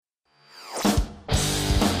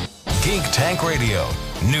Geek Tank Radio,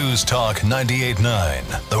 News Talk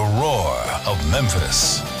 98.9, the roar of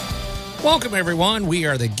Memphis. Welcome, everyone. We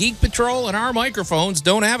are the Geek Patrol, and our microphones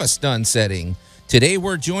don't have a stun setting. Today,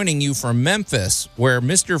 we're joining you from Memphis, where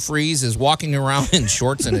Mr. Freeze is walking around in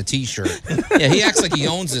shorts and a T-shirt. Yeah, he acts like he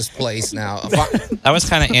owns this place now. That was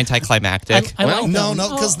kind of anticlimactic. No,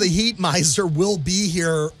 because the heat miser will be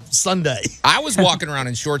here Sunday. I was walking around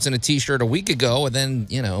in shorts and a T-shirt a week ago, and then,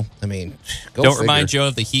 go Don't figure. remind Joe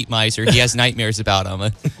of the heat miser. He has nightmares about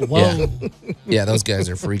him. Whoa. Yeah, those guys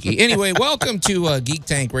are freaky. Anyway, welcome to Geek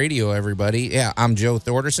Tank Radio, everybody. Yeah, I'm Joe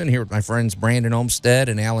Thorderson here with my friends Brandon Olmstead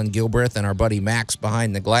and Allan Gilbreth and our buddy Max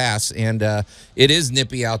behind the glass. And it is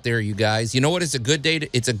nippy out there, you guys. You know what? It's a good day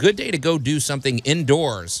to go do something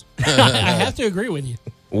indoors. I have to agree with you.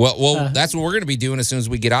 Well, that's what we're going to be doing as soon as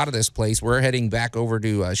we get out of this place. We're heading back over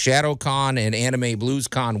to ShadowCon and Anime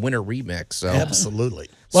BluesCon Winter Remix. So absolutely.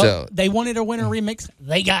 Well, they wanted a winter remix.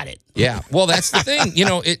 They got it. Yeah. Well, that's the thing.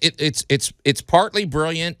 It's partly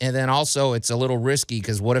brilliant, and then also it's a little risky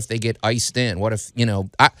because what if they get iced in? What if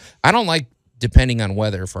I don't like depending on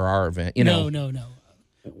weather for our event. No.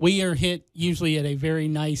 We are hit usually at a very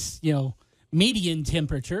nice, median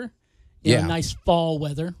temperature. Nice fall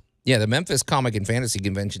weather. Yeah, the Memphis Comic and Fantasy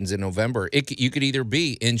Convention's in November. You could either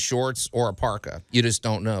be in shorts or a parka. You just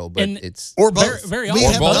don't know, but it's or both. Very we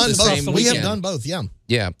often. have both done the both. same We have weekend. done both. Yeah.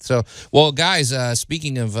 Yeah. So, well, guys,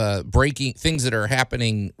 speaking of breaking things that are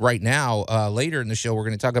happening right now, later in the show, we're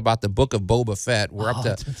going to talk about the Book of Boba Fett. We're up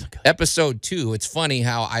to episode 2. It's funny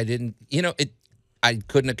how I didn't, I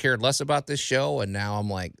couldn't have cared less about this show, and now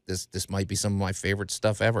I'm like, this might be some of my favorite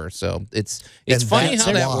stuff ever. So it's funny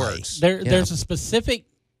how that works. There's a specific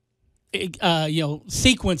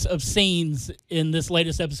sequence of scenes in this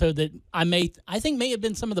latest episode that I think may have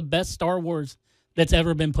been some of the best Star Wars that's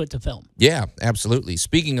ever been put to film. Yeah, absolutely.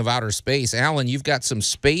 Speaking of outer space, Allan, you've got some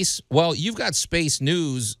space. Well, you've got space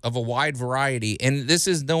news of a wide variety, and this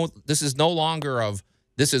is no longer of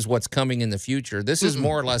this is what's coming in the future. This is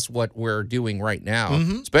more or less what we're doing right now,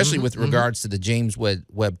 especially with regards to the James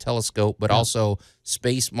Webb telescope, but also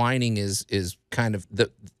space mining is kind of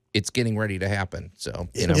it's getting ready to happen. So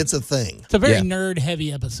it's a thing. It's a very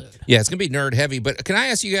nerd-heavy episode. Yeah, it's gonna be nerd-heavy. But can I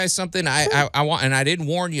ask you guys something? I want, and I didn't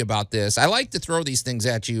warn you about this. I like to throw these things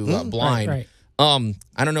at you blind. Right.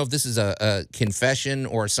 I don't know if this is a confession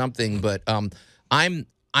or something, but I'm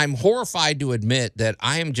horrified to admit that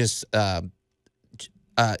I am just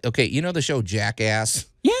okay. You know the show Jackass?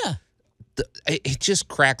 Yeah. It just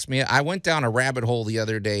cracks me. I went down a rabbit hole the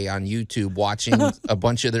other day on YouTube watching a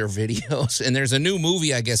bunch of their videos, and there's a new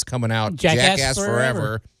movie, I guess, coming out, Jackass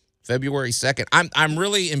Forever, February 2nd. I'm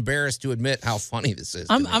really embarrassed to admit how funny this is.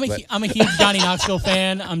 I'm a huge Johnny Knoxville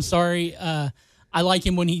fan. I'm sorry. I like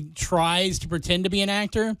him when he tries to pretend to be an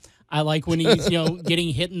actor. I like when he's getting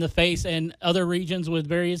hit in the face and other regions with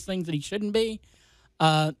various things that he shouldn't be.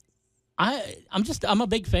 I'm a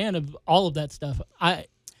big fan of all of that stuff.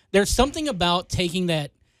 There's something about taking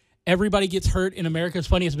that everybody gets hurt in America's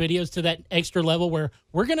Funniest Videos to that extra level where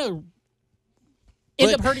we're going to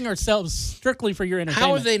end up hurting ourselves strictly for your entertainment.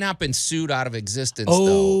 How have they not been sued out of existence,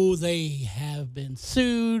 though? They have been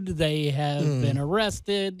sued. They have been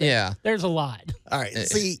arrested. Yeah. There's a lot. All right.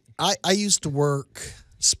 See, I used to work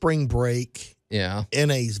spring break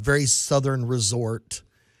in a very southern resort.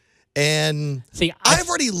 And I've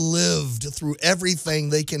already lived through everything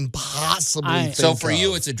they can possibly think So for of.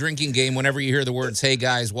 you, it's a drinking game whenever you hear the words, hey,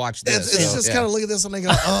 guys, watch this. It's just kind of look at this and they go,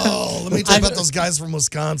 let me tell you about those guys from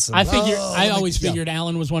Wisconsin. I always figured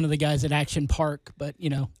Allan was one of the guys at Action Park, but,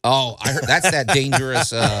 Oh, I heard that's that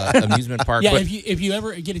dangerous amusement park. Yeah, but if you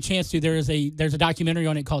ever get a chance to, there's a documentary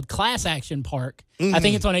on it called Class Action Park. I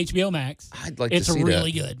think it's on HBO Max. I'd like it's to see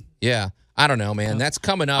really that. good. Yeah. I don't know, man. That's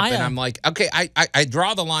coming up, and I'm like, okay, I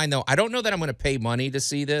draw the line, though. I don't know that I'm going to pay money to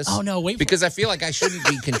see this. Oh, no, wait. Because I feel like I shouldn't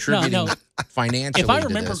be contributing financially. If I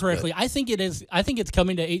remember to this, correctly, I think it's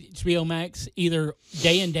coming to HBO Max either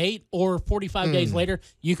day and date or 45 days later.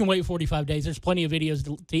 You can wait 45 days. There's plenty of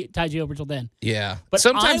videos to tide you over till then. Yeah. But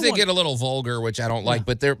sometimes they get a little vulgar, which I don't like,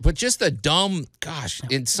 but just the dumb,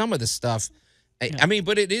 in some of the stuff. I mean,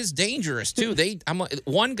 but it is dangerous, too.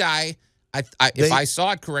 One guy... if I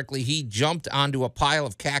saw it correctly, he jumped onto a pile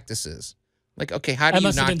of cactuses. Like, okay, how do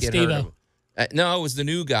you not get hurt? No, it was the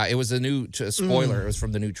new guy. It was a new spoiler. It was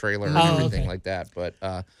from the new trailer and everything like that. But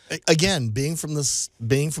again, being from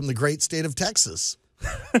the great state of Texas,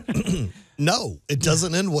 no, it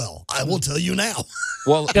doesn't end well. I will tell you now.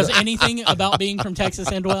 Well, does anything about being from Texas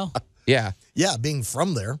end well? Yeah. Yeah, being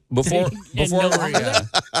from there. Before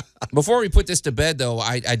we put this to bed, though,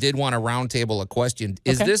 I did want to roundtable a question.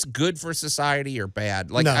 Is this good for society or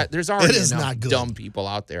bad? Like, No, there's already it is enough not good. dumb people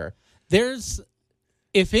out there.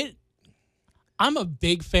 I'm a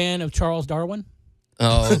big fan of Charles Darwin.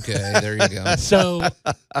 Oh, okay. There you go. So,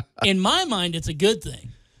 in my mind, it's a good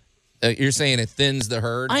thing. You're saying it thins the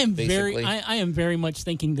herd? I am very much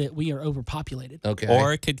thinking that we are overpopulated. Okay.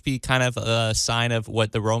 Or it could be kind of a sign of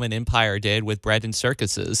what the Roman Empire did with bread and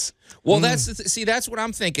circuses. Well, that's what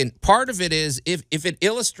I'm thinking. Part of it is if it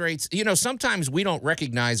illustrates, sometimes we don't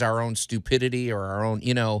recognize our own stupidity or our own,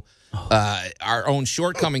 our own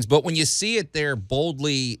shortcomings. But when you see it there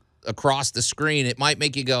boldly across the screen, it might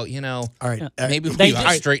make you go, all right, maybe we ought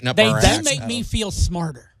to straighten up our They acts. make me feel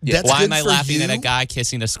smarter. Yeah. Why am I laughing at a guy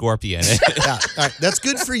kissing a scorpion? Yeah, all right, that's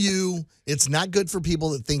good for you. It's not good for people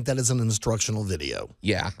that think that is an instructional video.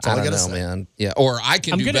 Yeah, I don't know, man. Yeah, or I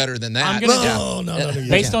can do better than that. No.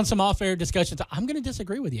 Based on some off-air discussions, I'm going to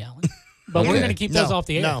disagree with you, Alan. But we're going to keep those off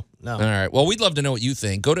the air. No. All right. Well, we'd love to know what you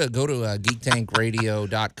think. Go to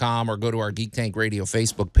geektankradio.com or go to our Geek Tank Radio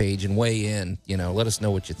Facebook page and weigh in. Let us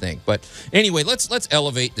know what you think. But anyway, let's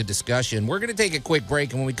elevate the discussion. We're going to take a quick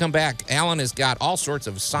break, and when we come back, Alan has got all sorts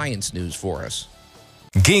of science news for us.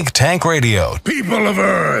 Geek Tank Radio. People of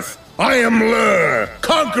Earth, I am Lur,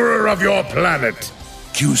 conqueror of your planet.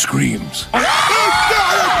 Q screams.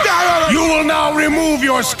 You will now remove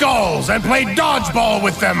your skulls and play dodgeball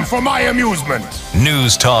with them for my amusement.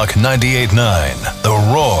 News Talk 98.9, the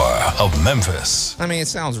roar of Memphis. I mean, it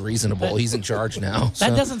sounds reasonable. He's in charge now.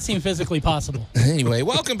 That doesn't seem physically possible. Anyway,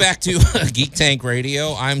 welcome back to Geek Tank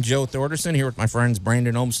Radio. I'm Joe Thorderson here with my friends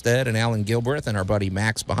Brandon Olmstead and Alan Gilbreth and our buddy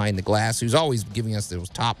Max behind the glass, who's always giving us those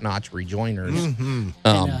top-notch rejoinders. Mm-hmm.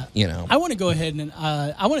 I want to go ahead and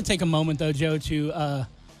I want to take a moment, though, Joe, to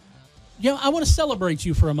I want to celebrate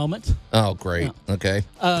you for a moment. Oh, great. Okay.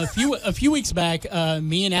 A few weeks back,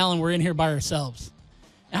 me and Alan were in here by ourselves.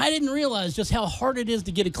 And I didn't realize just how hard it is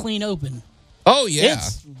to get a clean open. Oh, yeah.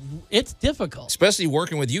 It's difficult. Especially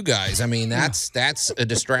working with you guys. I mean, that's a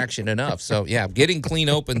distraction enough. So, yeah, getting clean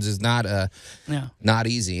opens is not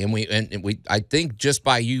easy. And we I think just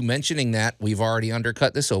by you mentioning that, we've already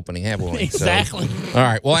undercut this opening, haven't we? Exactly. So, all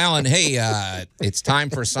right. Well, Alan, hey, it's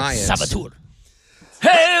time for science. Saboteur.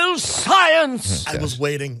 Hail science! I was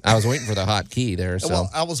waiting. I was waiting for the hot key there. So Well,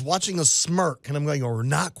 I was watching a smirk, and I'm going, we're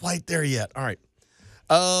not quite there yet. All right.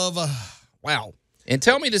 Wow. And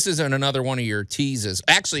tell me this isn't another one of your teases.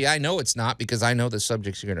 Actually, I know it's not because I know the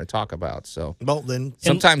subjects you're going to talk about. So, well, then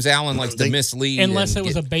sometimes Alan likes to mislead. Unless it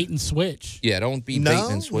was a bait and switch. Yeah, don't be bait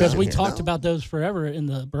and switch. Because we talked about those forever in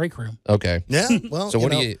the break room. Okay. Yeah. Well, so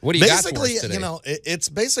what do you got for us today? It's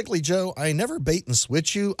basically, Joe, I never bait and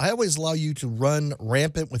switch you. I always allow you to run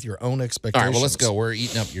rampant with your own expectations. All right, well, let's go. We're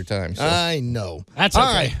eating up your time. So. I know. That's okay.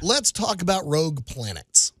 All right, let's talk about rogue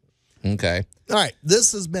planets. Okay. All right.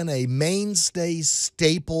 This has been a mainstay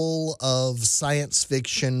staple of science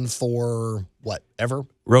fiction for what, ever?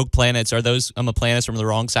 Rogue planets, are those planets from the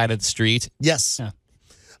wrong side of the street? Yes. Yeah.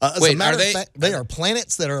 As a matter of fact, they are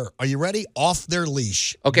planets that are you ready? Off their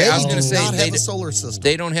leash. Okay, I was going to say they have a solar system.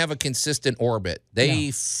 They don't have a consistent orbit.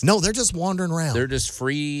 No, they're just wandering around. They're just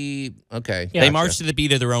free. Okay. Yeah. They march to the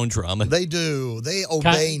beat of their own drum. They do. They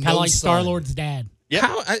obey Kind of like Star-Lord's dad.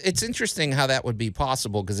 Yeah. It's interesting how that would be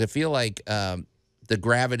possible because I feel like the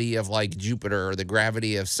gravity of like Jupiter or the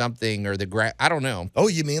gravity of something or I don't know. Oh,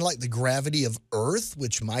 you mean like the gravity of Earth,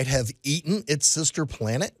 which might have eaten its sister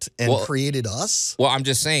planet and created us? Well, I'm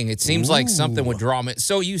just saying it seems like something would draw me.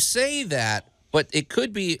 So you say that, but it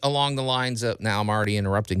could be along the lines of. Now I'm already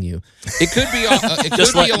interrupting you. It could be. It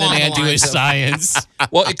just could be letting along the man the do lines his of, science.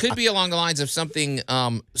 Well, it could be along the lines of something.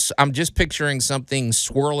 I'm just picturing something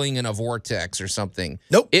swirling in a vortex or something.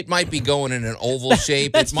 Nope. It might be going in an oval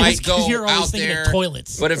shape. It might go out there.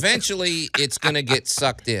 Toilets. But eventually, it's going to get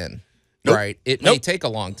sucked in. Nope. Right. It may take a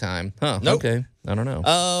long time. Huh. Nope. Okay. I don't know.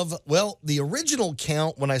 Well, the original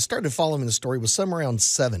count when I started following the story was somewhere around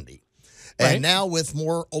 70. Right. And now with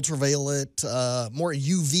more ultraviolet, more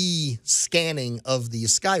UV scanning of the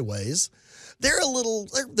skyways,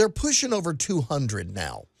 they're pushing over 200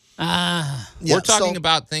 now. We're talking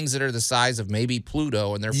about things that are the size of maybe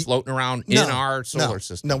Pluto, and they're floating around in our solar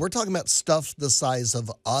system. No, we're talking about stuff the size of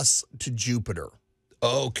us to Jupiter.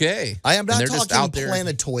 Okay. I am not talking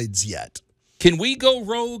planetoids yet. Can we go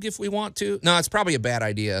rogue if we want to? No, it's probably a bad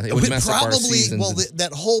idea. It would mess up our seasons. Well,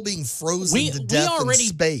 that whole being frozen to death in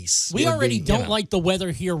space. We already don't like the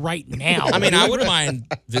weather here right now. I mean, I wouldn't mind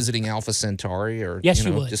visiting Alpha Centauri or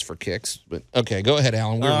just for kicks. But okay, go ahead,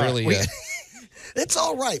 Alan. We're really. It's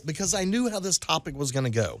all right because I knew how this topic was going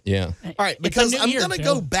to go. Yeah. All right, because I'm going to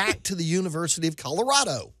go back to the University of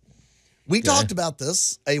Colorado. We talked about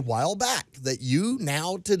this a while back, that you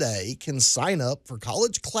now today can sign up for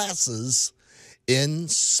college classes in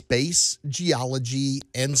space geology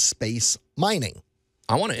and space mining.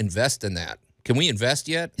 I want to invest in that. Can we invest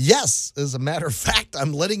yet? Yes. As a matter of fact,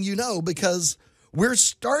 I'm letting you know because we're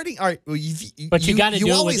starting. All right. Well, but you got to do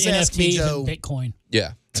it with NFTs me, and Bitcoin.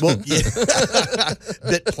 Yeah. Well, yeah.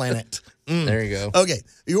 Bit Planet. There you go. Okay.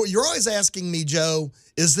 You're always asking me, Joe,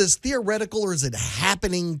 is this theoretical or is it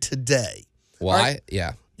happening today? Why? Right?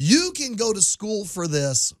 Yeah. You can go to school for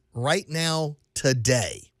this right now,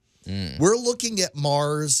 today. We're looking at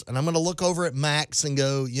Mars, and I'm going to look over at Max and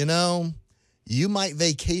go, you might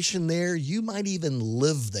vacation there. You might even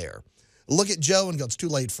live there. Look at Joe and go, it's too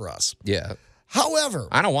late for us. Yeah. However,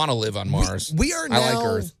 I don't want to live on Mars. We are now. I like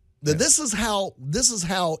Earth. This is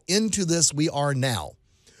how into this we are now.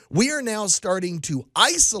 We are now starting to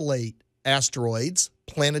isolate asteroids,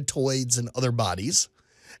 planetoids, and other bodies,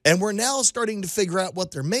 and we're now starting to figure out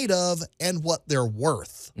what they're made of and what they're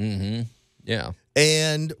worth. Mm-hmm. Yeah.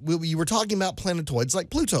 And we were talking about planetoids like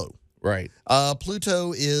Pluto. Right.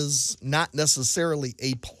 Pluto is not necessarily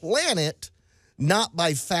a planet, not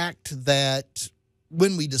by fact that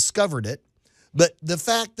when we discovered it, but the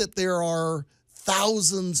fact that there are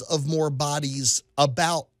thousands of more bodies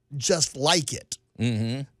about just like it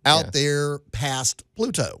out there past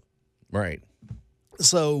Pluto. Right.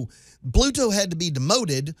 So Pluto had to be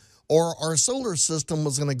demoted or our solar system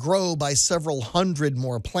was going to grow by several hundred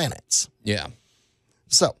more planets. Yeah.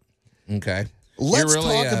 So, okay. Let's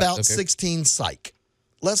talk about 16 Psyche.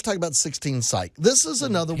 Let's talk about 16 Psyche. This is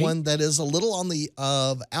another one that is a little on the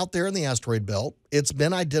out there in the asteroid belt. It's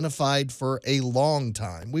been identified for a long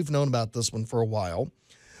time. We've known about this one for a while.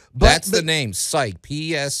 That's the name, Psyche.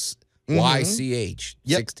 P-S-Y-C-H.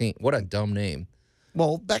 16. What a dumb name.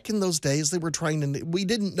 Well, back in those days, they were trying to. We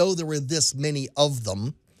didn't know there were this many of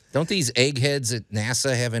them. Don't these eggheads at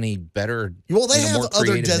NASA have any better? Well, they have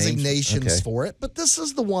other designations for it, but this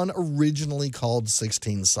is the one originally called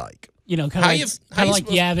 16 Psyche. Kind of like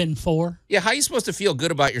Yavin 4. Yeah, how are you supposed to feel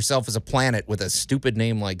good about yourself as a planet with a stupid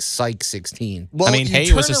name like Psyche 16? Well,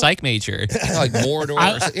 he was a psych major. Like Mordor.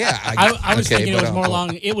 I was thinking it was more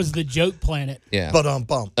along. It was the joke planet. Yeah. But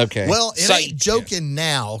Okay. Well, it ain't joking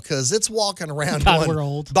now because it's walking around going, we're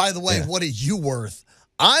old. By the way, what are you worth?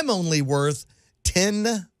 I'm only worth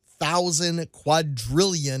 $10,000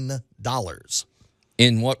 quadrillion.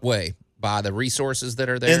 In what way? By the resources that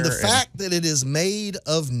are there? And the fact that it is made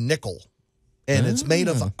of nickel and it's made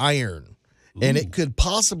of iron. And it could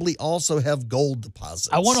possibly also have gold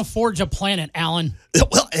deposits. I want to forge a planet, Allan.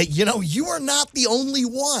 Well, you are not the only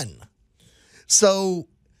one. So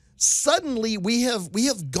suddenly we have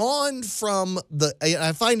gone from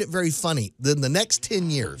I find it very funny, in the next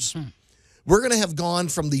 10 years, we're going to have gone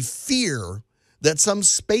from the fear that some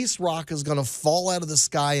space rock is going to fall out of the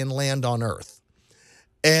sky and land on Earth.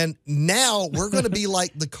 And now we're going to be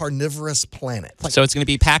like the carnivorous planet. So it's going to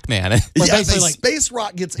be Pac-Man. Yeah, if a space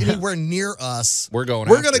rock gets anywhere near us, we're going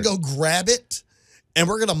to go grab it, and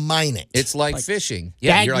we're going to mine it. It's like fishing.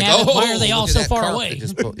 Yeah, you're like, why are they all so far away?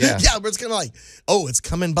 But it's kind of like, it's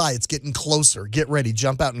coming by. It's getting closer. Get ready.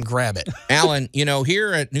 Jump out and grab it. Allan,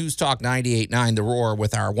 here at News Talk 98.9 The Roar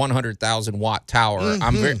with our 100,000-watt tower,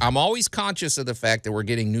 I'm always conscious of the fact that we're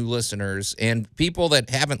getting new listeners and people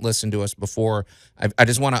that haven't listened to us before. I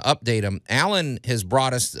just want to update them. Allan has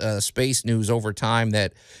brought us space news over time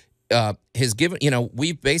that has given,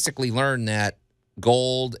 we've basically learned that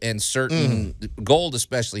gold and certain gold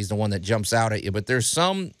especially is the one that jumps out at you, but there are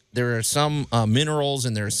some minerals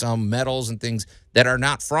and there are some metals and things that are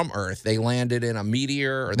not from Earth. They landed in a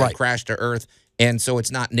meteor or they crashed to Earth, and so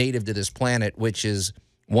it's not native to this planet, which is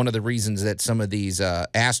one of the reasons that some of these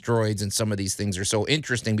asteroids and some of these things are so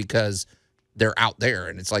interesting, because they're out there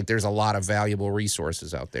and it's like there's a lot of valuable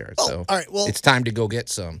resources out there. So all right, it's time to go get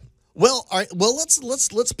some. Well, all right. Well,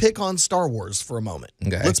 let's pick on Star Wars for a moment.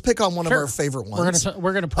 Okay. Let's pick on one of our favorite ones.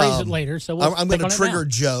 We're gonna praise it later. So I'm going to trigger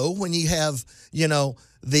Joe when you have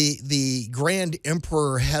the Grand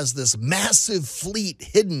Emperor has this massive fleet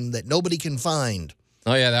hidden that nobody can find.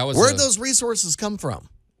 Oh yeah, that was where did those resources come from?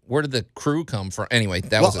 Where did the crew come from? Anyway,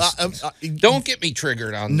 that was. Don't get me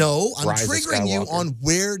triggered on. No, I'm triggering you on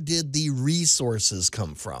where did the resources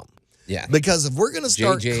come from? Yeah, because if we're going to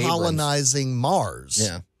start colonizing Mars,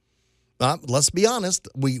 let's be honest,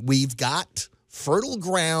 we've got fertile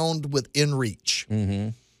ground within reach. Mm-hmm.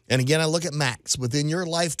 And again, I look at Max. Within your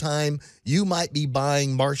lifetime, you might be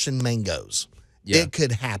buying Martian mangoes. Yeah. It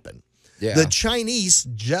could happen. Yeah. The Chinese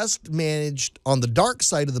just managed on the dark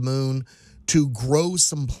side of the moon to grow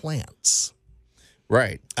some plants.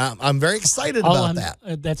 Right. I'm very excited about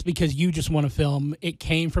that. That's because you just want to film. It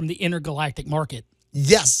came from the intergalactic market.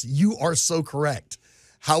 Yes, you are so correct.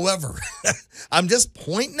 However, I'm just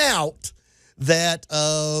pointing out that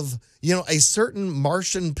of, a certain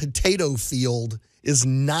Martian potato field is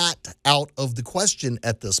not out of the question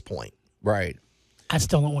at this point. Right. I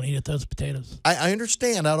still don't want to eat those potatoes. I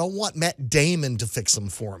understand. I don't want Matt Damon to fix them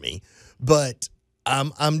for me, but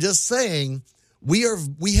I'm just saying we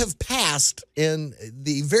have passed in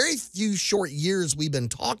the very few short years we've been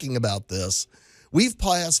talking about this. We've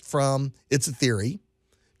passed from it's a theory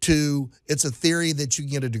to it's a theory that you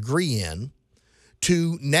can get a degree in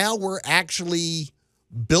to now we're actually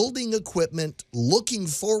building equipment, looking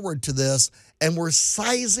forward to this, and we're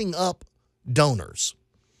sizing up donors.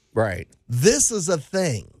 Right. This is a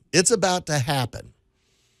thing. It's about to happen.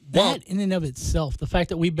 That in and of itself, the fact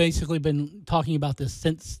that we've basically been talking about this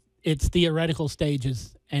since its theoretical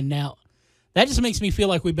stages, and now that just makes me feel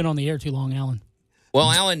like we've been on the air too long, Alan. Well,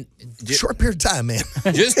 Alan, short period of time, man.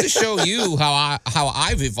 Just to show you how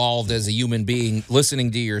I've evolved as a human being,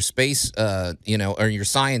 listening to your space, or your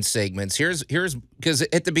science segments. Here's because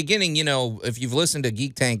at the beginning, if you've listened to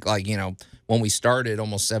Geek Tank, when we started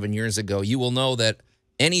almost 7 years ago, you will know that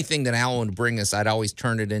anything that Alan would bring us, I'd always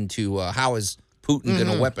turn it into how is Putin going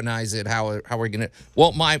to weaponize it? How are we going to?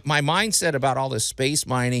 Well, my mindset about all this space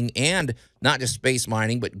mining, and not just space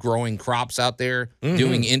mining, but growing crops out there,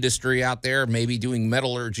 doing industry out there, maybe doing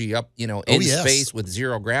metallurgy up, in space with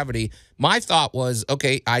zero gravity. My thought was,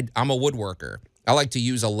 okay, I'm a woodworker. I like to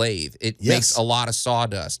use a lathe. It makes a lot of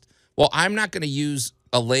sawdust. Well, I'm not going to use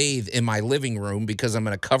a lathe in my living room because I'm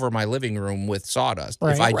going to cover my living room with sawdust.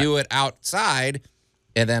 Right. If I do it outside,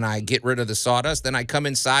 and then I get rid of the sawdust, then I come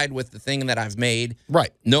inside with the thing that I've made. Right.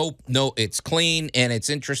 No, it's clean and it's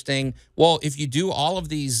interesting. Well, if you do all of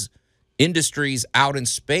these industries out in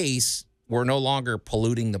space, we're no longer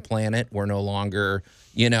polluting the planet. We're no longer,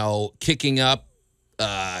 kicking up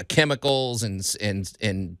chemicals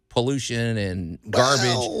and pollution and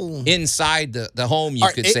garbage inside the home, you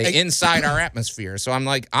could say, inside our atmosphere. So I'm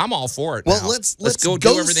like, I'm all for it. Well, now. let's go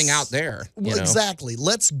do everything out there. Exactly.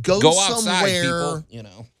 Let's go outside, somewhere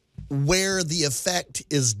people, where the effect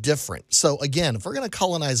is different. So again, if we're going to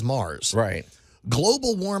colonize Mars, right,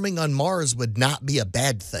 global warming on Mars would not be a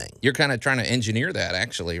bad thing. You're kind of trying to engineer that,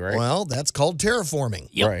 actually, right? Well, that's called terraforming.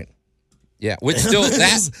 Yep. Right. Yeah, which still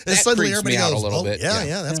that creeps me out a little bit.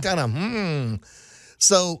 Yeah, that's kind of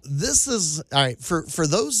So this is all right for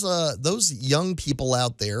those young people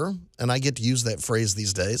out there, and I get to use that phrase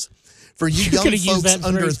these days. For you young folks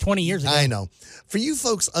under 20 years ago, I know. For you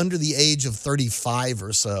folks under the age of 35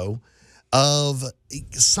 or so, of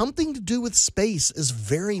something to do with space is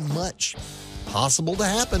very much possible to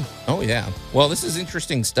happen. Oh, yeah. Well, this is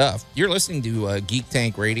interesting stuff. You're listening to Geek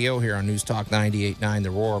Tank Radio here on News Talk 98.9,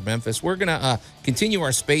 The Roar of Memphis. We're going to continue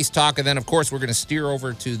our space talk, and then, of course, we're going to steer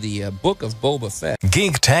over to the Book of Boba Fett.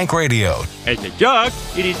 Geek Tank Radio. As a jock,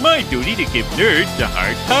 it is my duty to give nerds a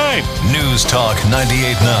hard time. News Talk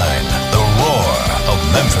 98.9, The Roar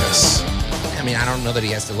of Memphis. I mean, I don't know that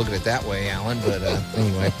he has to look at it that way, Alan, but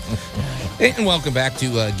anyway. And welcome back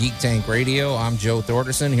to Geek Tank Radio. I'm Joe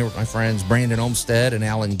Thorderson here with my friends Brandon Olmstead and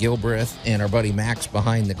Alan Gilbreth and our buddy Max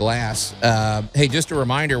behind the glass. Hey, just a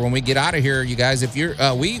reminder, when we get out of here, you guys, if you're,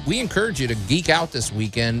 we encourage you to geek out this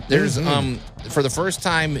weekend. There's, for the first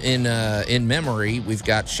time in memory, we've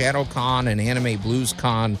got ShadowCon and Anime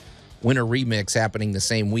BluesCon Winter Remix happening the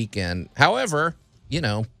same weekend. However,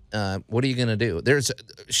 what are you going to do? There's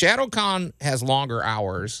ShadowCon has longer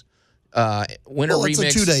hours. Winter Remix.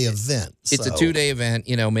 It's a 2-day event. It's a 2-day event.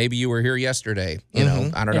 Maybe you were here yesterday.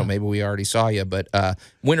 I don't know. Maybe we already saw you. But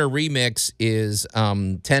Winter Remix is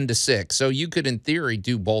 10 to 6. So you could, in theory,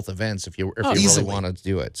 do both events if you really wanted to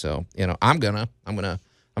do it. So I'm gonna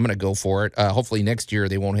go for it. Hopefully next year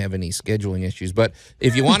they won't have any scheduling issues. But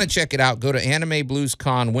if you want to check it out, go to Anime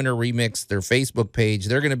BluesCon Winter Remix, their Facebook page.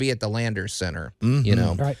 They're going to be at the Landers Center.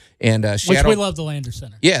 Right. And which we love the Landers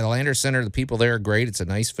Center. Yeah, the Landers Center. The people there are great. It's a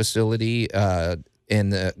nice facility.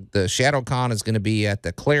 And the ShadowCon is going to be at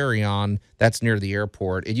the Clarion. That's near the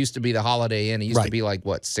airport. It used to be the Holiday Inn. It used to be like,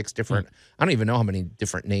 6 different... I don't even know how many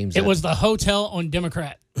different names. It was the Hotel on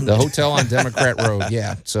Democrat. The Hotel on Democrat Road,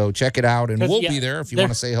 yeah. So check it out, and we'll be there if you want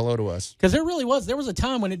to say hello to us. Because there was a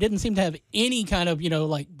time when it didn't seem to have any kind of,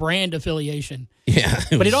 brand affiliation. Yeah.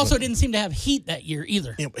 But it also didn't seem to have heat that year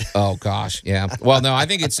either. Oh, gosh, yeah. Well, no, I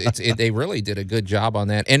think they really did a good job on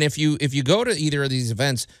that. And if you go to either of these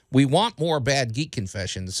events, we want more Bad Geek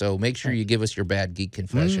confessions, so make sure you give us your Bad Geek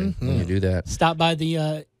confession when you do that. Stop by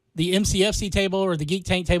the MCFC table or the Geek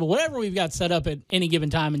Tank table, whatever we've got set up at any given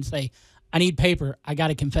time, and say, I need paper. I got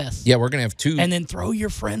to confess. Yeah, we're going to have 2. And then throw your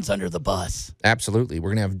friends under the bus. Absolutely. We're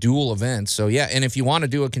going to have dual events. So, yeah, and if you want to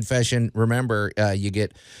do a confession, remember,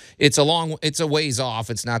 it's a ways off.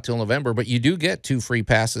 It's not till November, but you do get 2 free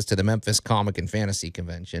passes to the Memphis Comic and Fantasy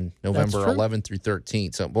Convention, November 11th through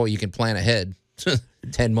 13th. So, boy, you can plan ahead.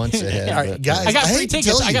 10 months ahead. All right, guys, I got free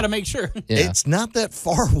tickets. I got to make sure. Yeah. It's not that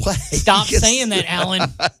far away. Stop saying that, Allan.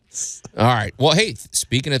 All right. Well, hey,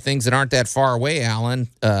 speaking of things that aren't that far away, Allan,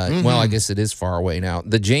 well, I guess it is far away now.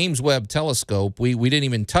 The James Webb Telescope, we didn't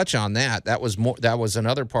even touch on that. That was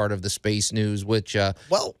another part of the space news, which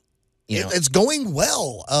it's going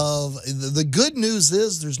well. The good news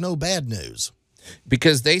is there's no bad news.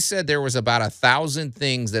 Because they said there was about 1,000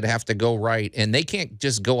 things that have to go right, and they can't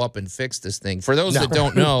just go up and fix this thing. For those that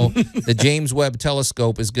don't know, the James Webb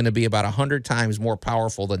Telescope is going to be about 100 times more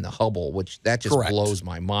powerful than the Hubble, which that just blows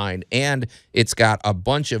my mind. And it's got a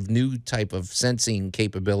bunch of new type of sensing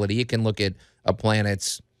capability. It can look at a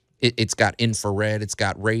planet's. It's got infrared. It's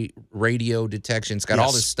got radio detection. It's got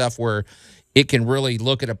all this stuff where it can really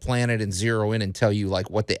look at a planet and zero in and tell you like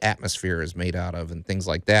what the atmosphere is made out of and things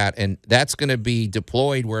like that. And that's going to be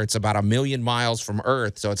deployed where it's about 1 million miles from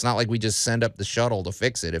Earth. So it's not like we just send up the shuttle to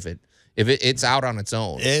fix it. If it's out on its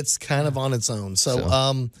own. It's kind of on its own.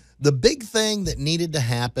 So the big thing that needed to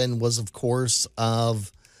happen was, of course,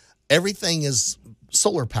 everything is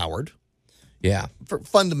solar powered. Yeah.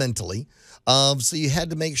 Fundamentally. So you had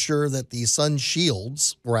to make sure that the sun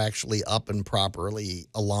shields were actually up and properly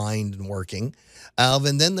aligned and working.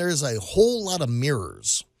 And then there's a whole lot of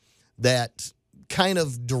mirrors that kind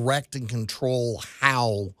of direct and control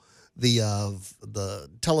how the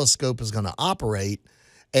telescope is going to operate.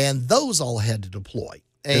 And those all had to deploy.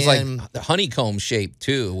 It's like the honeycomb shape,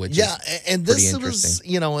 too, which is and this was,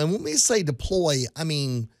 and when we say deploy, I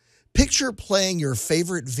mean, picture playing your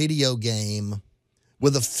favorite video game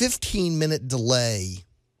with a 15-minute delay.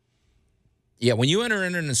 Yeah, when you enter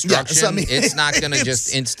in an instruction, it's not going to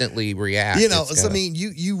just instantly react.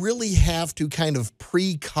 You really have to kind of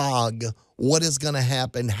precog what is going to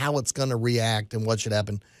happen, how it's going to react, and what should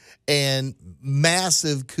happen. And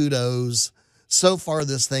massive kudos. So far,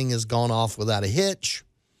 this thing has gone off without a hitch.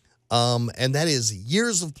 And that is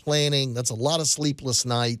years of planning. That's a lot of sleepless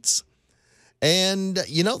nights. And,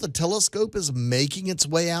 the telescope is making its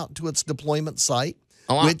way out to its deployment site.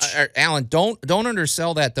 Allan, don't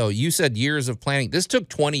undersell that, though. You said years of planning. This took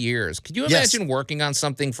 20 years. Could you imagine working on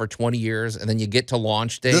something for 20 years and then you get to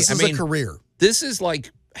launch day? This is a career. This is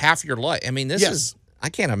like half your life. I mean, this is, I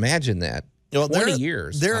can't imagine that. 20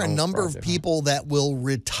 years. There are a number of people that will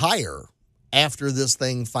retire after this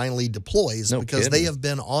thing finally deploys because they have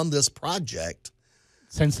been on this project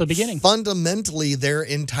since the beginning. Fundamentally, their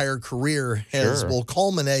entire career will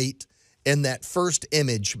culminate in that first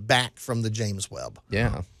image back from the James Webb.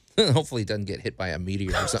 Yeah. Hopefully it doesn't get hit by a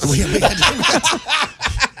meteor or something.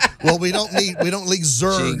 Well, we don't need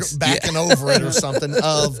Zerg backing over it or something.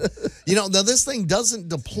 Now this thing doesn't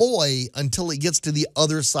deploy until it gets to the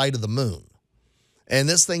other side of the moon. And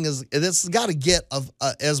this has got to get,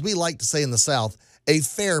 as we like to say in the South, a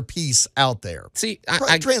fair piece out there. See,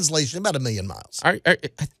 translation, about 1 million miles.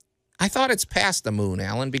 I thought it's past the moon,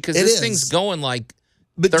 Allan, because this thing's going like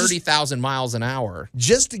 30,000 miles an hour.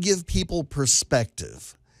 Just to give people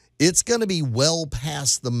perspective, it's going to be well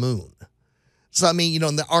past the moon. So, I mean,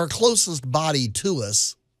 our closest body to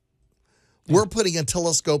us, we're putting a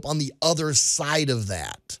telescope on the other side of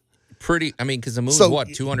that. Because the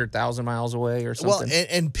moon's 200,000 miles away or something? Well,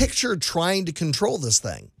 and picture trying to control this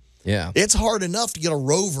thing. Yeah. It's hard enough to get a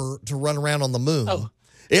rover to run around on the moon. Oh.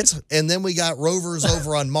 And then we got rovers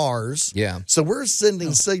over on Mars. Yeah. So we're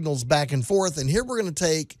sending signals back and forth. And here we're going to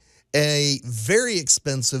take a very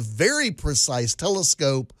expensive, very precise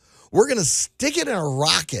telescope. We're going to stick it in a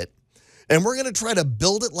rocket, and we're going to try to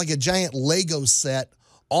build it like a giant Lego set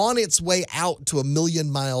on its way out to 1 million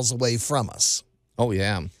miles away from us. Oh,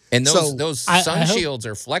 yeah. And those sun shields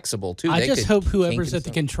are flexible, too. I just hope whoever's at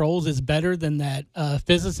the controls is better than that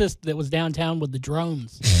physicist that was downtown with the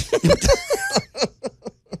drones.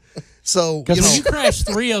 So, because you crashed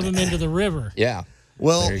 3 of them into the river. Yeah.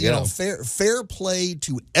 Well, fair play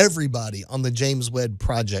to everybody on the James Webb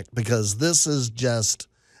project, because this is just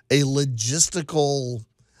a logistical.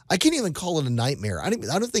 I can't even call it a nightmare. I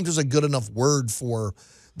don't think there's a good enough word for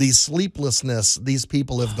the sleeplessness these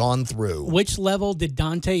people have gone through. Which level did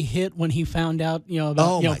Dante hit when he found out,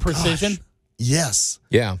 about precision? Gosh. Yes.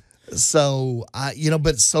 Yeah. So,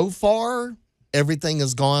 but so far, everything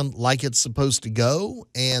has gone like it's supposed to go,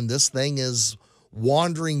 and this thing is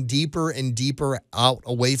wandering deeper and deeper out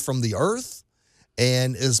away from the Earth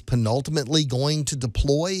and is penultimately going to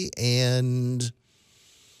deploy. And,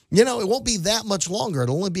 You know, it won't be that much longer.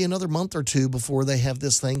 It'll only be another month or two before they have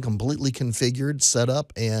this thing completely configured, set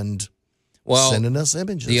up, and sending us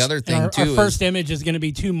images. The other thing, our first image is going to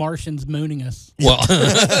be 2 Martians mooning us. Well,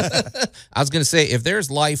 I was going to say, if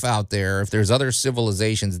there's life out there, if there's other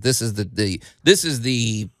civilizations, this is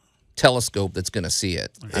the telescope that's going to see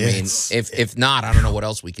it. I mean, if not, I don't know what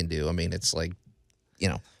else we can do. I mean, it's like,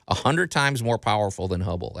 100 times more powerful than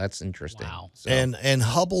Hubble. That's interesting. Wow. So. And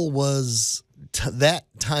Hubble was that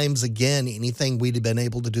times again anything we'd have been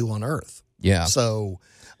able to do on Earth. Yeah. So,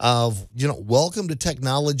 welcome to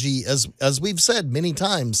technology. As we've said many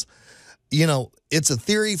times, it's a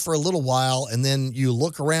theory for a little while, and then you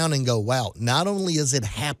look around and go, wow, not only is it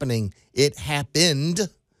happening, it happened,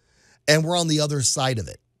 and we're on the other side of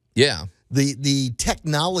it. Yeah. The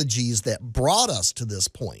technologies that brought us to this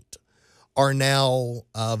point are now,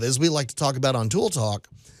 as we like to talk about on Tool Talk,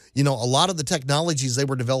 a lot of the technologies they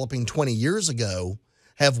were developing 20 years ago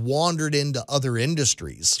have wandered into other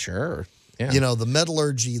industries. Sure. Yeah. The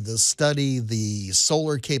metallurgy, the study, the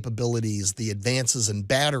solar capabilities, the advances in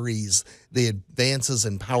batteries, the advances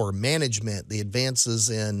in power management, the advances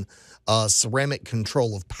in ceramic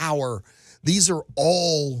control of power. These are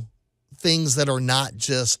all things that are not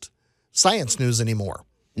just science news anymore.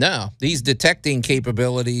 No, these detecting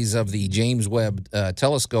capabilities of the James Webb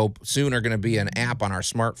telescope soon are going to be an app on our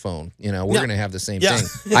smartphone. We're going to have the same thing.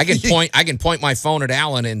 I can point my phone at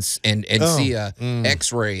Allan and see a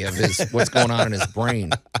X-ray of what's going on in his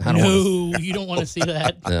brain. You don't want to see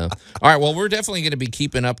that. No. All right. Well, we're definitely going to be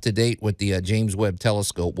keeping up to date with the James Webb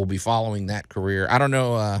telescope. We'll be following that career. I don't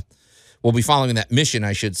know. We'll be following that mission,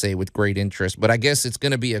 I should say, with great interest. But I guess it's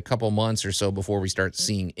going to be a couple months or so before we start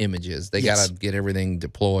seeing images. They got to get everything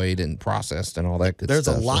deployed and processed and all that good stuff.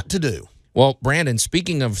 There's a lot to do. Well, Brandon,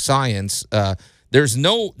 speaking of science, there's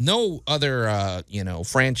no other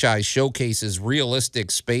franchise showcases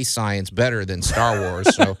realistic space science better than Star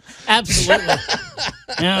Wars. So absolutely.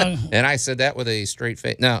 And I said that with a straight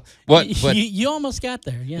face. Now, what? But you almost got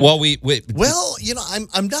there. Yeah. Well,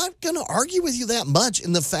 I'm not going to argue with you that much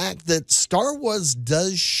in the fact that Star Wars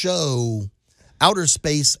does show outer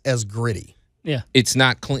space as gritty. Yeah. It's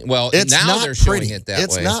not clean. Well, it's now not they're pretty. showing it that way.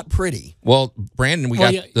 It's not pretty. Well, Brandon, we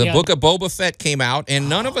got the Book of Boba Fett came out, and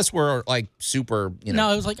none of us were like super,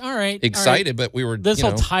 No, it was like, all right. excited, but we were. This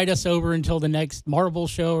will tide us over until the next Marvel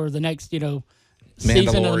show or the next, season of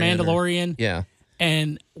The Mandalorian. Yeah.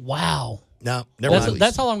 And wow. No,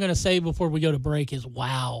 that's all I'm going to say before we go to break is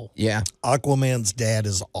wow. Yeah. Aquaman's dad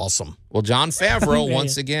is awesome. Well, Jon Favreau,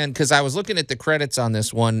 once again, because I was looking at the credits on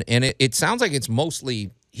this one, and it sounds like it's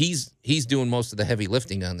mostly he's doing most of the heavy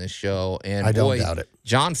lifting on this show. And I don't doubt it.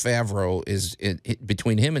 Jon Favreau is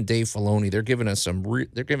between him and Dave Filoni, they're giving us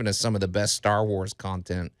some of the best Star Wars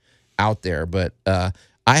content out there. But I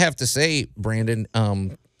have to say, Brandon,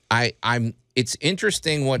 it's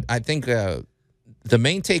interesting what I think. The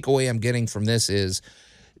main takeaway I'm getting from this is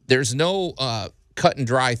there's no cut and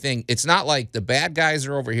dry thing. It's not like the bad guys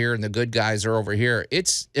are over here and the good guys are over here.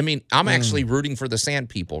 I'm actually rooting for the Sand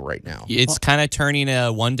People right now. It's kind of turning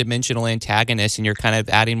a one-dimensional antagonist, and you're kind of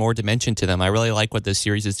adding more dimension to them. I really like what this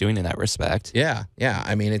series is doing in that respect. Yeah.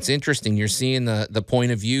 I mean, it's interesting. You're seeing the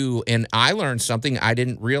point of view, and I learned something. I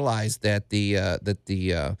didn't realize that the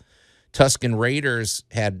Tusken Raiders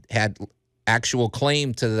had actual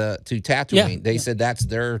claim to Tatooine. Yeah. They said that's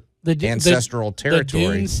their ancestral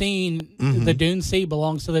territory. The Dune Sea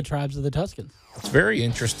belongs to the tribes of the Tuscans. It's very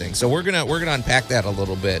interesting. So we're gonna unpack that a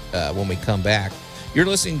little bit when we come back. You're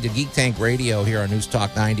listening to Geek Tank Radio here on News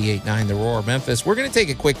Talk 98.9 The Roar of Memphis. We're going to take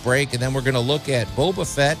a quick break, and then we're going to look at Boba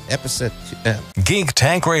Fett episode 2. Geek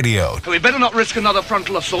Tank Radio. We better not risk another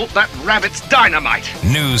frontal assault. That rabbit's dynamite.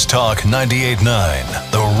 News Talk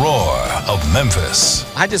 98.9 The Roar of Memphis.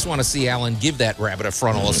 I just want to see Allan give that rabbit a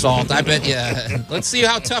frontal assault. I bet you. Let's see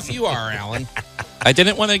how tough you are, Allan. I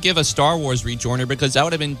didn't want to give a Star Wars rejoinder because that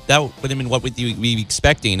would have been what we'd be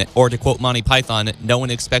expecting. Or to quote Monty Python, no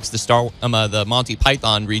one expects the Monty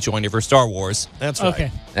Python rejoinder for Star Wars. That's right.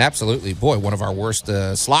 Okay. Absolutely. Boy, one of our worst,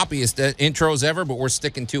 sloppiest intros ever, but we're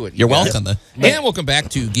sticking to it. You're welcome. And welcome back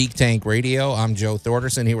to Geek Tank Radio. I'm Joe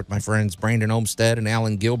Thorderson here with my friends Brandon Olmstead and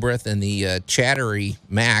Allan Gilbreth and the chattery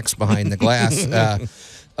Max behind the glass.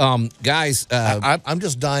 Guys, I'm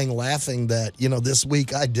just dying laughing that this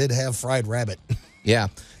week I did have fried rabbit. Yeah.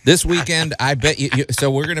 This weekend, I bet you.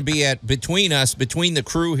 So we're going to be between the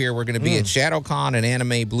crew here, we're going to be at ShadowCon and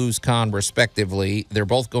Anime Blues Con, respectively. They're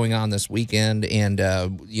both going on this weekend, and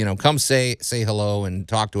come say hello and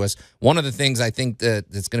talk to us. One of the things I think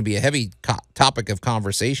that's going to be a heavy topic of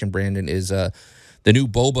conversation, Brandon, is the new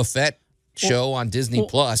Boba Fett show on Disney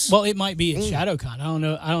Plus. Well, it might be at ShadowCon.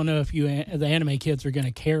 I don't know if the anime kids are going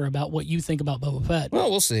to care about what you think about Boba Fett. Well,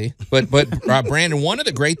 we'll see. But Brandon, one of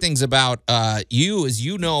the great things about you is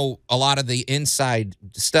you know a lot of the inside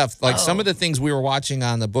stuff. Like some of the things we were watching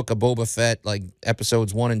on the Book of Boba Fett, like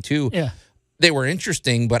episodes 1 and 2. Yeah. They were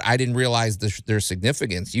interesting, but I didn't realize their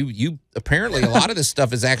significance. You apparently a lot of this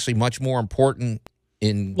stuff is actually much more important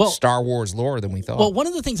in Star Wars lore than we thought. Well, one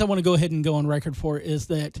of the things I want to go ahead and go on record for is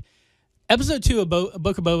that episode 2 of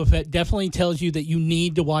Book of Boba Fett definitely tells you that you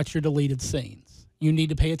need to watch your deleted scenes. You need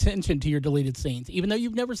to pay attention to your deleted scenes, even though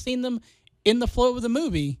you've never seen them in the flow of the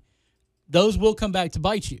movie. Those will come back to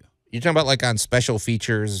bite you. You're talking about like on special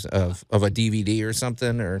features of a DVD or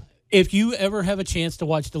something, or. If you ever have a chance to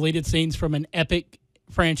watch deleted scenes from an epic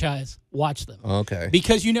franchise, watch them. Okay.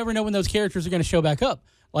 Because you never know when those characters are going to show back up.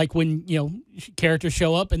 Like when, characters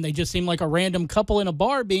show up and they just seem like a random couple in a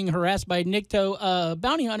bar being harassed by Nikto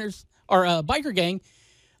bounty hunters or a biker gang.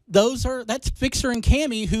 That's Fixer and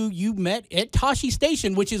Cammy, who you met at Tashi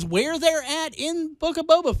Station, which is where they're at in Book of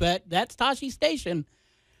Boba Fett. That's Tashi Station.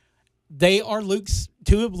 They are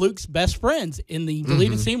two of Luke's best friends in the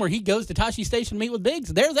deleted scene where he goes to Tashi Station to meet with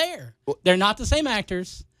Biggs. They're there. They're not the same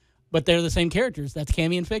actors, but they're the same characters. That's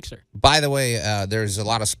Cammy and Fixer. By the way, there's a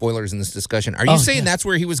lot of spoilers in this discussion. Are you saying that's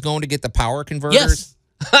where he was going to get the power converters?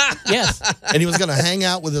 Yes. Yes. And he was going to hang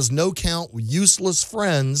out with his no-count useless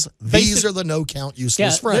friends. These are the no-count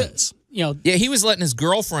useless friends. He was letting his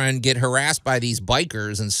girlfriend get harassed by these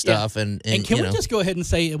bikers and stuff. Yeah. And can we just go ahead and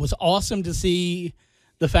say it was awesome to see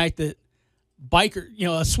the fact that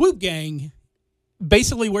a swoop gang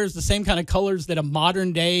basically wears the same kind of colors that a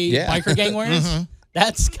modern day biker gang wears.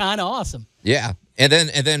 That's kind of awesome. Yeah. And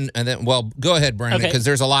then, well, go ahead, Brandon, because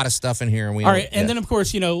there's a lot of stuff in here. And then of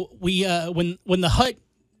course, we when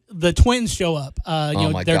the twins show up,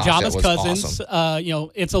 they're Jabba's cousins.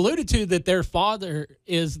 Awesome. It's alluded to that their father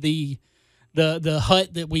is the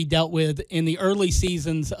Hutt that we dealt with in the early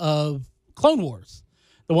seasons of Clone Wars,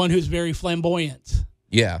 the one who's very flamboyant.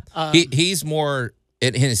 Yeah, he's more.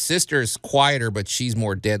 His sister's quieter, but she's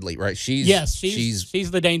more deadly, right? She's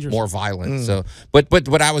the dangerous, more violent. So,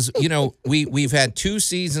 but I was, we've had 2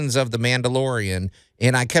 seasons of The Mandalorian,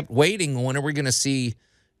 and I kept waiting. When are we going to see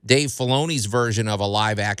Dave Filoni's version of a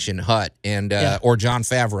live action Hutt or Jon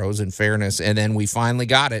Favreau's? In fairness, and then we finally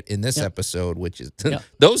got it in this episode, which is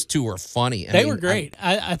those 2 were funny. They were great.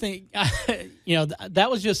 I think that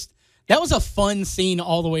was a fun scene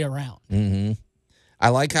all the way around. Mm-hmm. I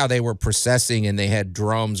like how they were processing and they had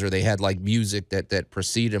drums or they had like music that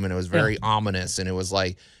preceded them, and it was very ominous. And it was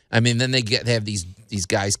like, then they have these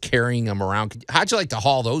guys carrying them around. How'd you like to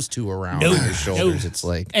haul those 2 around on your shoulders? It's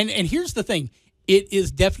like, and here's the thing, it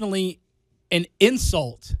is definitely an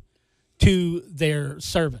insult to their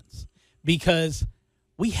servants because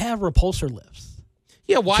we have repulsor lifts.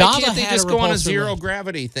 Yeah, why can't they just go on a zero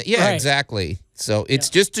gravity thing? Yeah, right. Exactly. So it's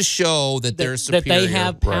just to show that they're superior. That they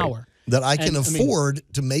have power. Right. That I can afford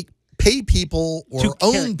to pay people or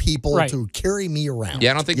own people to carry me around. Yeah,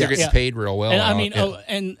 I don't think they're getting paid real well.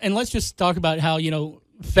 And and let's just talk about how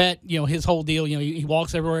Fett, his whole deal. He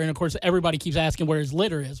walks everywhere, and of course everybody keeps asking where his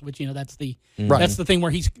litter is, which that's the thing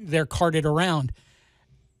where they're carted around,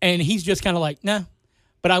 and he's just kind of like, nah.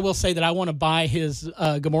 But I will say that I want to buy his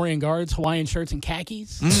Gamorrean Guards Hawaiian shirts and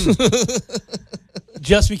khakis,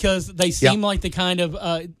 just because they seem like the kind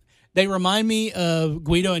of. They remind me of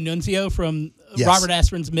Guido and Nunzio from Robert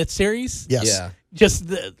Asprin's Myth series. Yes.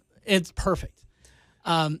 Yeah. It's perfect.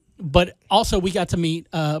 But also we got to meet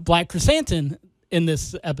Black Chrysanthemum in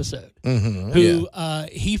this episode, who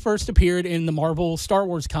he first appeared in the Marvel Star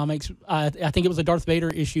Wars comics. I think it was a Darth Vader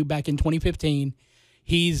issue back in 2015.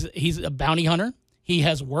 He's a bounty hunter. He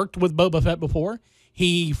has worked with Boba Fett before.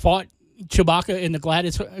 He fought Chewbacca in the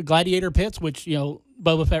gladiator pits, which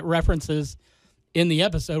Boba Fett references in the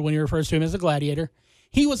episode when he refers to him as a gladiator.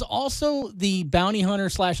 He was also the bounty hunter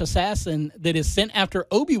 / assassin that is sent after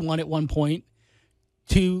Obi-Wan at one point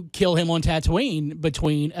to kill him on Tatooine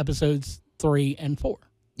between episodes 3 and 4.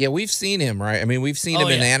 Yeah, we've seen him, right? We've seen him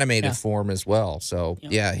in animated form as well. So,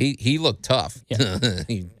 he looked tough. Yeah.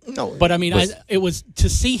 But, it was to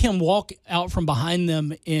see him walk out from behind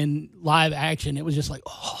them in live action, it was just like,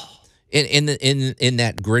 oh. In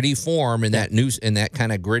that gritty form, in that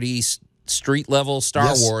kind of gritty street level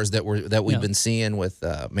Star Wars that we've been seeing with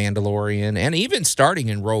Mandalorian, and even starting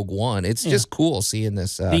in Rogue One. It's just cool seeing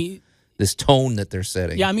this this tone that they're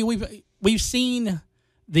setting. Yeah, we've seen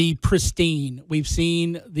the pristine, we've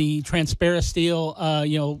seen the transparent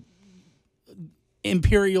steel,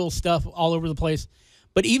 Imperial stuff all over the place.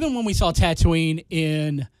 But even when we saw Tatooine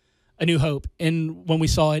in A New Hope, and when we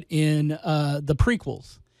saw it in the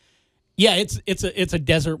prequels, Yeah, it's a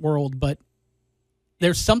desert world, but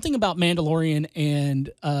there's something about Mandalorian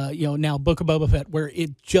and now Book of Boba Fett where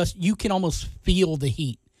you can almost feel the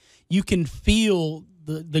heat. You can feel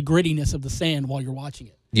the grittiness of the sand while you're watching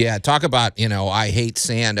it. Yeah, talk about, I hate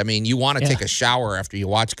sand. I mean, you want to take a shower after you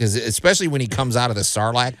watch, because especially when he comes out of the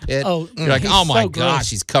Sarlacc pit, you're like, oh my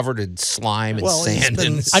gosh, he's covered in slime and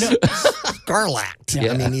sand. Scarlacked.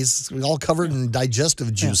 Yeah. I mean, he's all covered in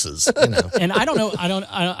digestive juices. And I don't know,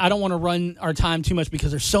 I don't want to run our time too much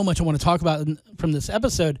because there's so much I want to talk about from this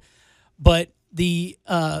episode. But the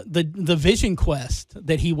vision quest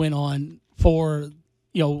that he went on for,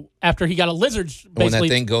 after he got a lizard basically when that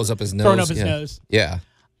thing goes up his nose, thrown up his nose. Yeah.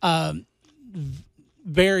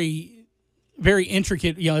 Very, very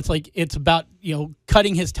intricate. It's about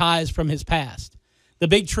cutting his ties from his past. The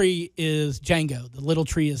big tree is Django. The little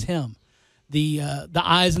tree is him. The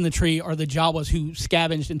eyes in the tree are the Jawas who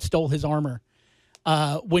scavenged and stole his armor.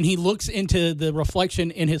 When he looks into the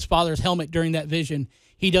reflection in his father's helmet during that vision,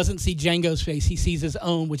 he doesn't see Django's face. He sees his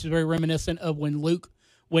own, which is very reminiscent of when Luke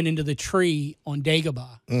went into the tree on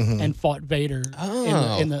Dagobah and fought Vader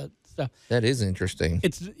in the stuff. That is interesting.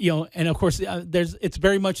 It's and of course it's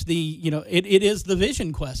very much the it is the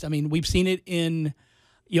vision quest. I mean, we've seen it in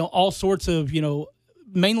all sorts of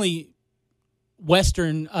mainly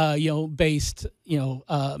Western based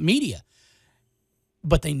media,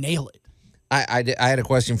 but they nail it. I had a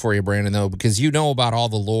question for you, Brandon, though, because you know about all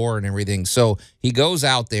the lore and everything. So he goes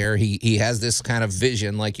out there. He has this kind of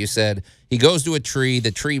vision, like you said. He goes to a tree.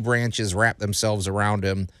 The tree branches wrap themselves around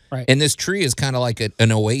him. Right. And this tree is kind of like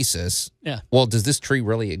an oasis. Yeah. Well, does this tree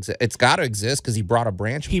really exist? It's got to exist because he brought a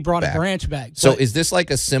branch back. He brought a branch back. So is this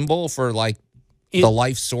like a symbol for the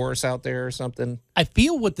life source out there or something? I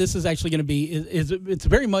feel what this is actually going to be is it's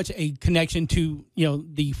very much a connection to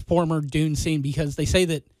the former Dune scene, because they say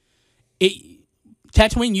that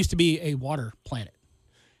Tatooine used to be a water planet.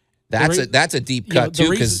 That's a deep cut too,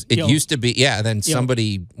 because it used to be. Yeah, then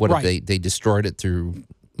somebody if they destroyed it through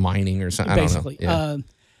mining or something. Basically, I don't know.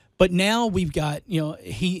 but now we've got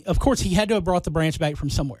he had to have brought the branch back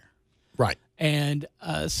from somewhere, right? And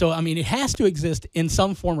so I mean it has to exist in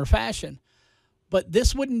some form or fashion. But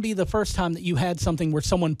this wouldn't be the first time that you had something where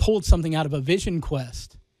someone pulled something out of a vision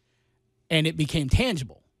quest, and it became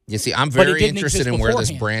tangible. You see, I'm very interested in where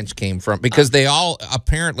this branch came from, because they all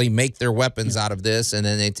apparently make their weapons out of this, and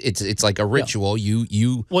then it's like a ritual.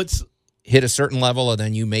 You hit a certain level, and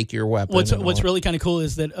then you make your weapon. What's really kind of cool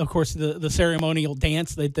is that, of course, the ceremonial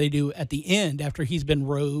dance that they do at the end after he's been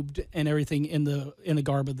robed and everything in the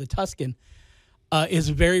garb of the Tusken is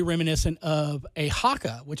very reminiscent of a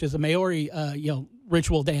haka, which is a Maori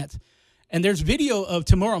ritual dance. And there's video of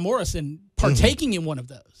Tamura Morrison partaking in one of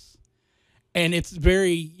those. And it's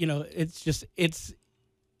very,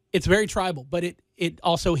 it's very tribal, but it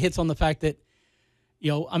also hits on the fact that,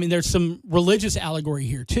 there's some religious allegory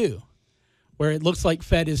here too, where it looks like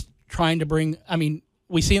Fett is trying to bring. I mean,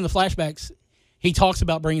 we see in the flashbacks, he talks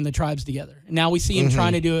about bringing the tribes together. And now we see him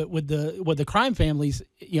trying to do it with the crime families.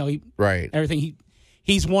 Everything.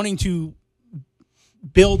 He's wanting to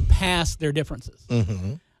build past their differences.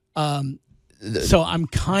 So I'm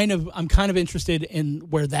kind of interested in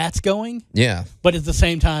where that's going. Yeah. But at the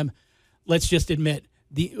same time, let's just admit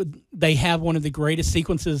they have one of the greatest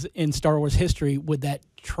sequences in Star Wars history with that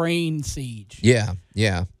train siege. Yeah.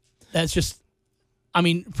 Yeah. That's just,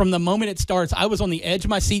 from the moment it starts, I was on the edge of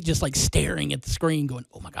my seat, just like staring at the screen, going,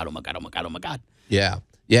 "Oh my god! Oh my god! Oh my god! Oh my god!" Yeah.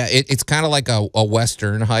 Yeah. It's kind of like a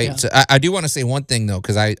Western hype. Yeah. So I do want to say one thing though,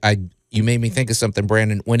 because you made me think of something,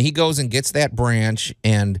 Brandon. When he goes and gets that branch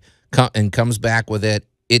and comes back with it,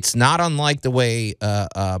 it's not unlike the way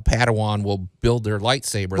Padawan will build their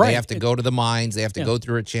lightsaber. Right. They have to go to the mines. They have to go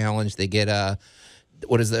through a challenge. They get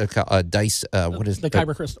what is the dice? What is the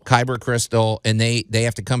Kyber crystal? Kyber crystal, and they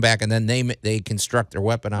have to come back, and then they construct their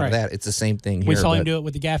weapon out of that. It's the same thing here. We saw him do it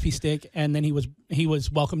with the gaffy stick, and then he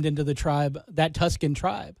was welcomed into the tribe, that Tusken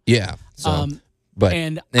tribe. Yeah. So.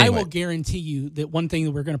 Anyway. I will guarantee you that one thing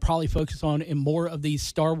that we're going to probably focus on in more of these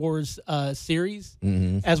Star Wars series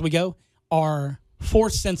as we go are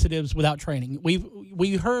Force sensitives without training.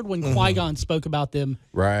 We heard when Qui-Gon spoke about them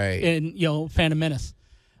in Phantom Menace,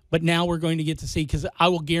 but now we're going to get to see, because I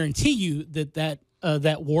will guarantee you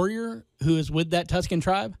that warrior who is with that Tusken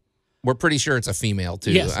tribe, we're pretty sure it's a female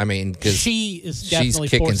too. Yes. Because she's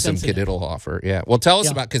kicking some Kadiddle-Hoffer. Yeah. Well, tell us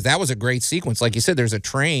about, because that was a great sequence. Like you said, there's a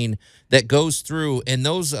train that goes through, and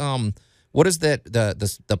those what is that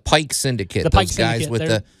the Pike Syndicate? Those guys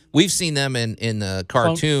with we've seen them in the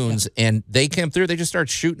cartoons, and they came through. They just start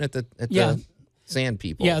shooting at the sand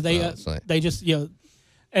people. Yeah, they just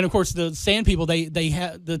And of course, the Sand People, they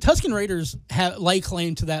have the Tusken Raiders lay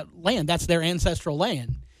claim to that land. That's their ancestral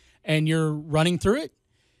land, and you're running through it.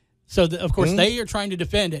 So of course they are trying to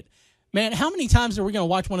defend it. Man, how many times are we going to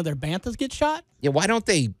watch one of their banthas get shot? Yeah, why don't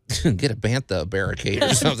they get a bantha barricade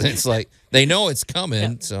or something? It's like they know it's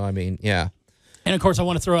coming. So I mean, yeah. And of course, I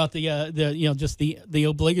want to throw out the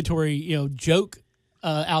obligatory joke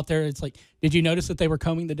out there. It's like, did you notice that they were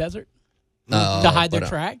combing the desert to hide their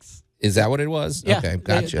tracks? Is that what it was? Yeah, okay,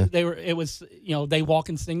 gotcha. They walk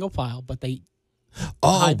in single file, but they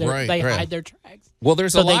hide their tracks. Well,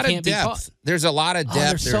 there's a lot of depth. There's a lot of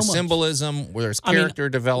depth. There's symbolism. There's character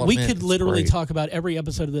development. We could literally talk about every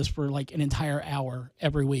episode of this for like an entire hour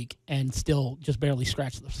every week and still just barely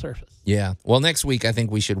scratch the surface. Yeah. Well, next week I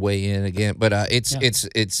think we should weigh in again. But it's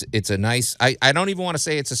a nice. I don't even want to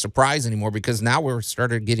say it's a surprise anymore because now we're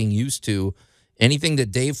started getting used to anything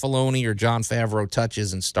that Dave Filoni or Jon Favreau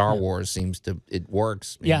touches in Star Wars it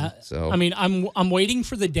works. Man. Yeah. So I mean, I'm waiting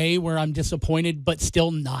for the day where I'm disappointed, but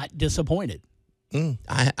still not disappointed.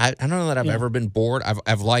 I don't know that I've ever been bored.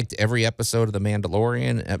 I've liked every episode of The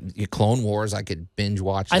Mandalorian. Clone Wars, I could binge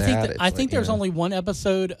watch that. I think there's only one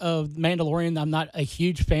episode of Mandalorian that I'm not a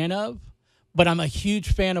huge fan of, but I'm a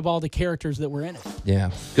huge fan of all the characters that were in it.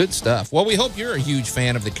 Yeah, good stuff. Well, we hope you're a huge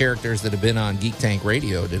fan of the characters that have been on Geek Tank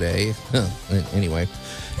Radio today. Anyway,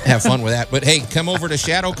 have fun with that. But hey, come over to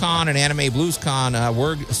ShadowCon and Anime Blues Con.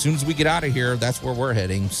 As soon as we get out of here, that's where we're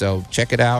heading. So check it out.